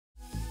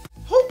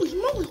Holy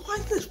moly, why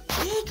is this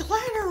big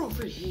ladder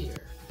over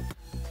here?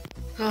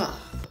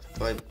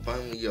 I'm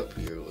finally up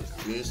here with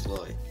green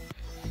slide.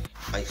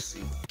 I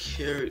see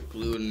carrot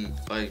glue and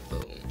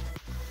iPhone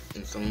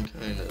and some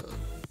kind of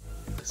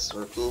a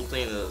circle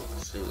thing to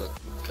say like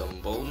a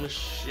gumball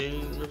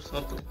machine or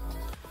something.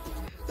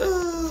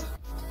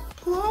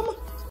 Plum?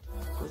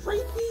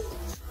 Grapey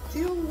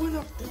still went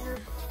up there.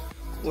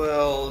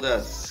 Well,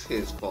 that's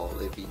his fault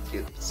if he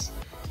gets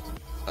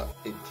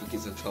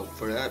in trouble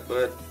for that,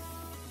 but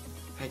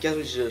I guess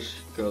we should just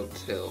go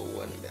tell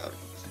one about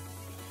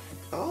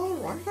it.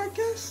 Alright, I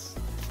guess.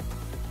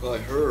 Well, I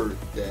heard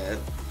that,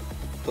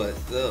 but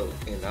though,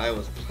 and I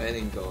was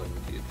planning on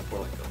it for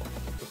like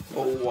a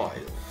whole while.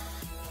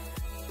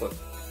 But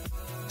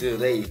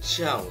today's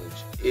challenge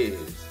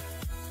is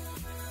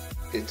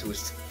to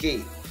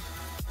escape.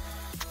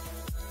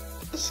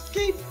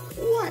 Escape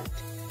what?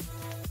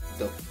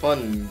 The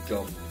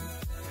F.U.G.O.M.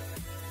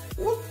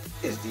 What?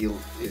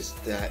 Is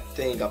that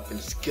thing up in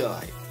the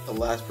sky. The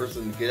last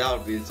person to get out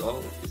of it is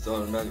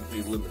automatically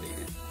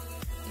eliminated.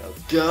 Now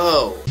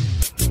go!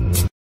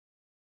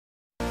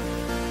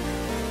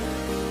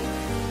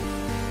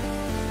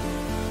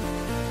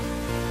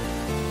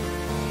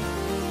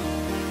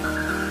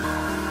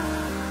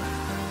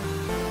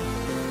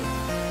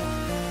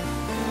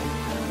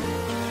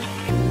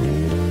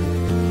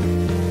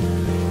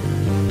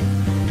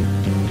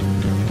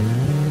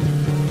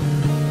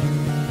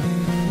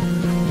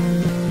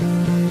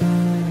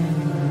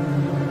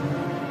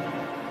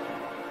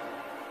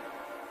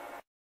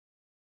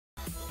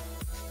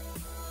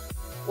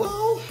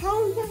 Well, how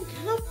are we gonna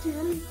get up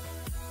there?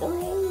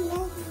 We're all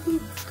along the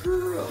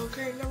girl.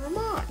 Okay, never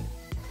mind.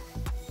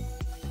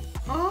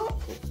 Huh?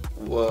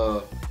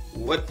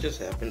 What just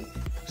happened?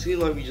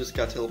 Seems like we just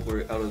got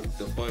teleported out of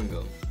the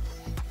F.U.G.O.M.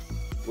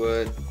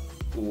 But,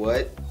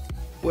 what?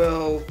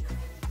 Well,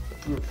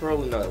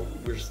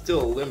 we're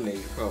still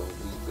eliminated probably,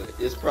 but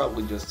it's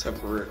probably just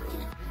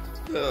temporarily.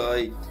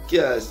 I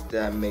guess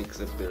that makes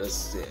a bit of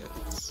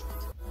sense.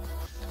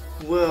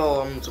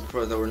 Well, I'm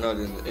surprised that we're not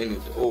in any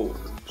of the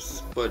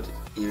orbs, but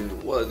even if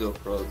it was, it'll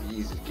probably be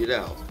easy to get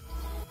out.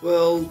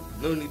 Well,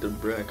 no need to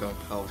brag on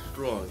how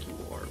strong you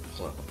are,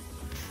 Clown.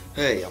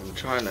 Hey, I'm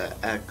trying to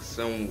act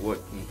somewhat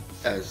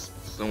as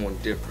someone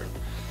different,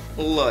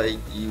 like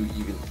you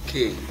even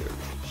care.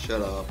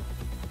 Shut up.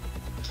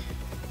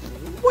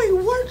 Wait,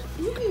 what?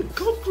 You can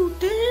go through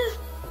there?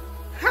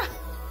 Ha!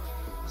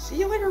 See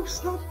you later,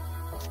 Snow.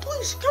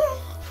 Please, come on.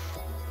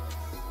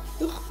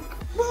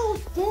 Well,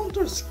 fall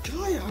to the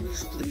sky,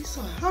 obviously,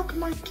 so how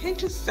come I can't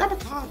just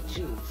sabotage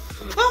you?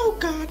 Oh,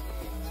 God.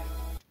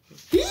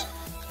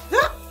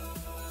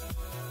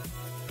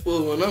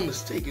 Well, when I'm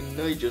mistaken,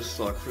 I just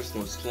saw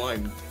crystal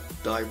slime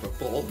die from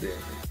fall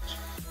damage.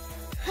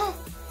 Huh.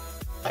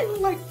 I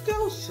like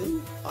those,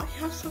 so I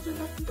have something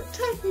that can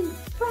protect me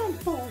from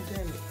fall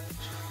damage.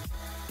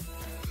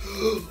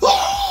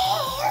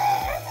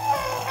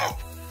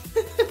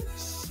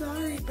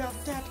 Sorry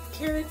about that,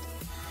 Carrot.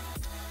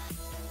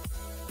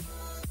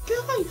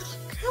 Guys,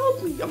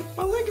 help me!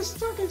 My leg is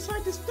stuck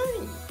inside this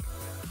thing.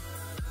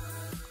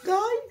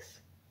 Guys?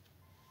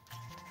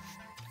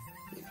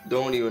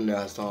 Don't even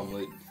ask Tom.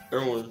 Like,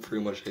 everyone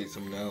pretty much hates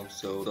him now,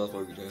 so that's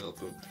why we can't help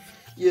him.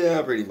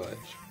 Yeah, pretty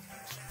much.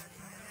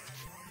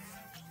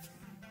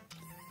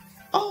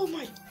 Oh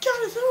my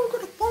God, is everyone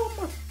gonna fall off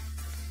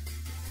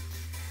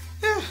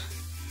my... Yeah,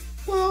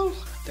 well,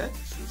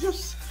 that's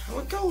just how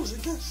it goes,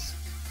 I guess.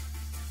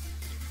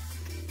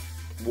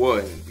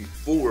 One,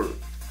 before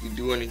you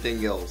do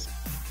anything else,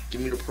 give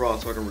me the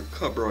props so I can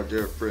recover our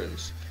dear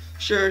friends.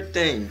 Sure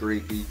thing,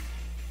 Grapey.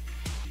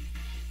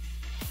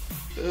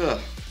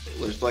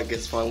 Looks like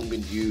it's finally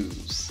been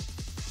used.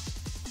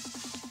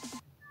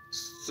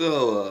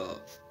 So,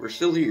 we're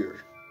still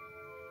here.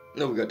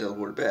 No, we got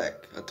teleported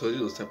back. I told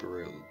you it was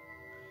temporarily.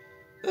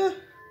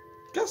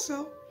 Guess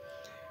so.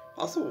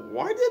 Also,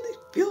 why did it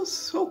feel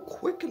so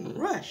quick and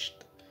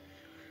rushed?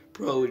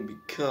 Probably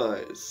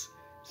because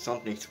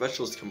something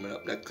special is coming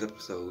up next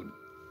episode.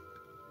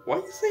 Why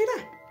do you say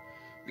that?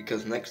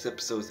 Because next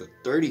episode is the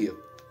 30th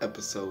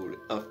episode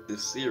of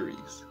this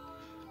series.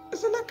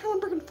 Isn't that kind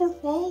of breaking the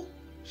fourth wall?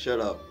 Shut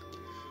up.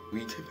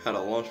 We had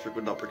a long streak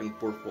without breaking the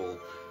fourth wall.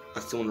 I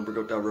still want to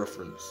bring up that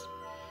reference.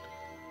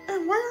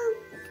 And where?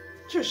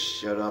 Just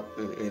shut up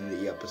in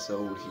the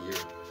episode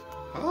here.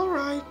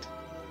 Alright.